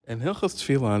In Hilchos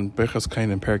Tfilah and Birchas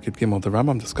Kohanim and Perek Gimel, the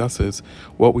Rambam discusses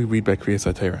what we read by Kriyas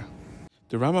HaTorah.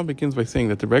 The Rambam begins by saying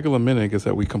that the regular minhag is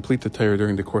that we complete the Torah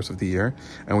during the course of the year,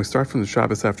 and we start from the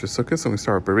Shabbos after Sukkot, and we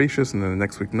start with Birchas, and then the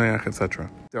next week Noach,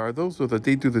 etc. There are those that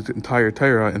they do the entire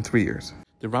Torah in 3 years.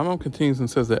 The Rambam continues and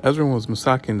says that Ezra was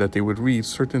masakin that they would read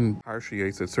certain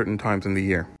parshiyos at certain times in the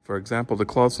year. For example, the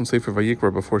clause in Sefer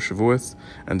Vayikra before Shavuos,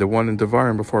 and the one in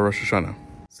Devarim before Rosh Hashanah.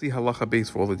 See Halacha base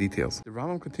for all the details. The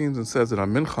Rambam continues and says that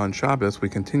on Mincha and Shabbos we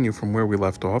continue from where we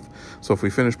left off. So if we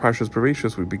finish Parshas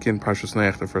Birchas, we begin Parshas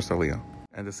Noach, the first Aliyah.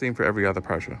 And the same for every other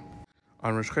Parsha.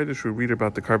 On Rosh Chodesh we read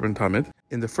about the Karban Tamid.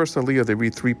 In the first Aliyah they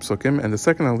read 3 psukim, and the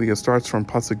second Aliyah starts from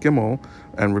Pasuk Gimel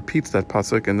and repeats that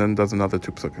Pasuk and then does another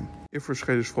 2 psukim. If Rosh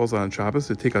Chodesh falls on Shabbos,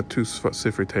 they take out 2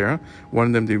 Sefer Torah. One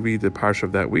of them they read the Parsha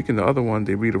of that week, and the other one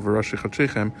they read over Rosh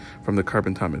Chodesh from the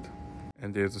Karban Tamid.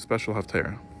 And there's a special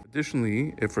Haftarah.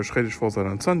 Additionally, if Rosh Chodesh falls out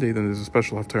on Sunday, then there's a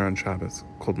special Haftarah on Shabbos,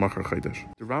 called Machar Chodesh.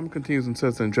 The Ram continues and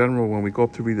says that in general, when we go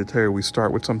up to read the Torah, we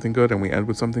start with something good and we end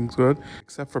with something good,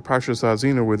 except for Parshas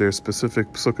Ha'azina, where there's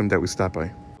specific psukim that we stop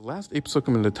by. The last 8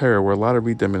 psukim in the Torah, we're allowed to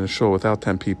read them in a shul without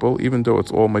 10 people, even though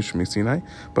it's all Moshe Sinai,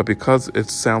 but because it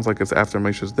sounds like it's after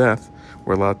Moshe's death,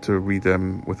 we're allowed to read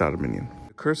them without a minyan.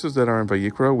 The curses that are in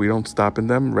Vayikra, we don't stop in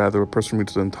them, rather a person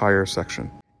reads the entire section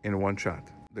in one shot.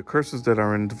 The curses that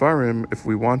are in Dvarim, if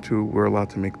we want to, we're allowed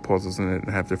to make pauses in it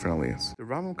and have different aliyahs. The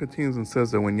Rambam continues and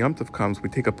says that when Yom Tov comes, we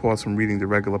take a pause from reading the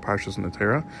regular parshas in the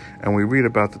Torah, and we read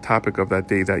about the topic of that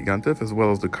day, that Yom Tov, as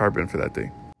well as the carbon for that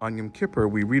day. On Yom Kippur,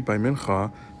 we read by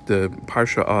Mincha the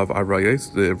parsha of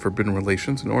Arayos, the forbidden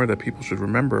relations, in order that people should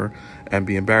remember and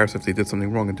be embarrassed if they did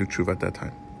something wrong and do tshuva at that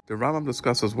time. The Rambam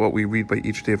discusses what we read by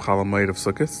each day of Chol Hamoed of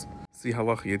Sukkot. See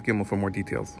Halacha Yud Gimel for more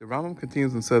details. The Rambam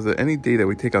continues and says that any day that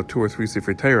we take out 2 or 3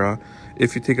 Sefer Torah,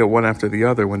 if you take out one after the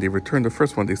other, when they return the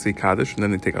first one, they say Kaddish, and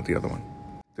then they take out the other one.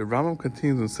 The Rambam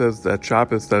continues and says that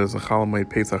Shabbos, that is a Chol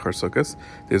Hamoed Pesach or Sukkot,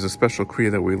 there's a special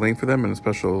Kriya that we lay for them and a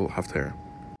special Haftarah.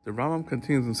 The Rambam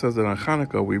continues and says that on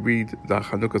Chanukah we read the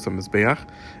Chanukas HaMizbeach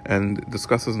and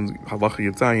discusses in Halacha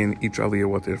Yud Zayin each Aliyah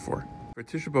what they're for. For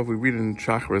Tisha B'Av, we read in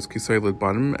Shacharis Kisei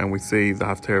L'Banim, and we say the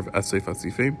Haftarah of Esef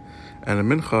Asifim, and in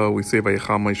Mincha we say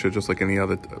Vayechal Moshe just like any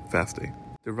other fast day.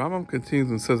 The Rambam continues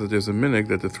and says that there's a minhag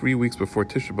that the 3 weeks before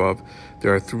Tisha B'Av,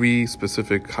 there are 3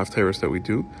 specific Haftarahs that we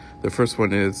do. The first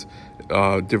one is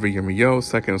Divrei Yirmiyahu,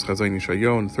 second is Chazon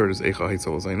Yeshayahu, and the third is Eicha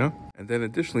Haitzel Zaina. And then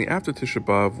additionally, after Tisha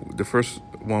B'Av, the first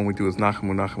one we do is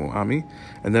Nachemu Ami,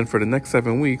 and then for the next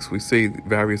 7 weeks, we say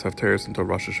various Haftarahs until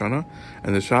Rosh Hashanah,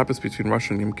 and the Shabbos between Rosh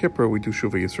and Yom Kippur, we do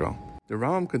Shuvah Yisrael. The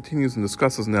Rambam continues and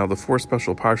discusses now the 4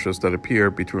 special parshas that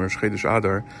appear between Rosh Chodesh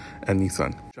Adar and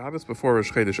Nisan. Shabbos before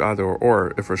Rosh Chodesh Adar,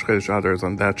 or if Rosh Chodesh Adar is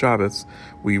on that Shabbos,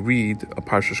 we read a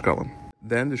Parsha Shkalim.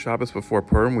 Then the Shabbos before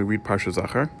Purim, we read Parsha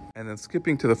Zachar. And then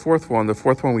skipping to the fourth one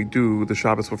we do the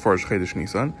Shabbos before Rosh Chodesh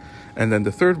Nisan. And then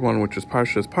the third one, which is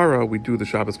Parshas Para, we do the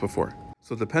Shabbos before.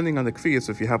 So depending on the Kfiyas,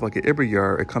 if you have like an Iber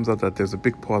Yar, it comes out that there's a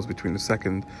big pause between the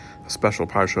second special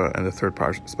Parsha and the third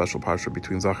special Parsha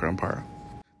between Zachar and Para.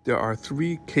 There are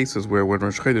 3 cases where when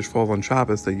Rosh Chodesh falls on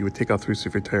Shabbos that you would take out 3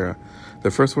 Sefer Torah.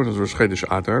 The first one is Rosh Chodesh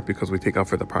Adar, because we take out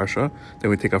for the Parsha, then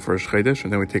we take out for Rosh Chodesh,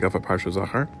 and then we take out for Parsha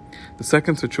Zachar. The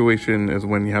second situation is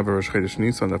when you have a Rosh Chodesh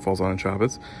Nisan that falls on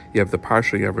Shabbos. You have the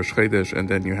Parsha, you have Rosh Chodesh, and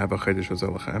then you have a Chodesh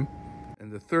Hazelachem.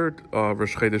 And the third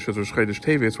Rosh Chodesh is Rosh Chodesh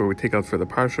Teves, where we take out for the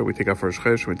Parsha, we take out for Rosh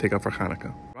Chodesh, and we take out for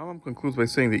Chanukah. Rambam concludes by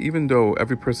saying that even though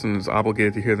every person is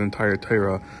obligated to hear the entire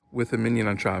Torah with a minyan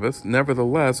on Shabbos,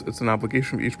 nevertheless, it's an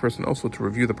obligation for each person also to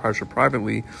review the Parsha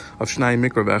privately of Shnai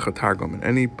Mikra Ve'echad Targum. And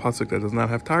any pasuk that does not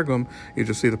have Targum, you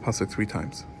just say the pasuk 3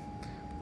 times.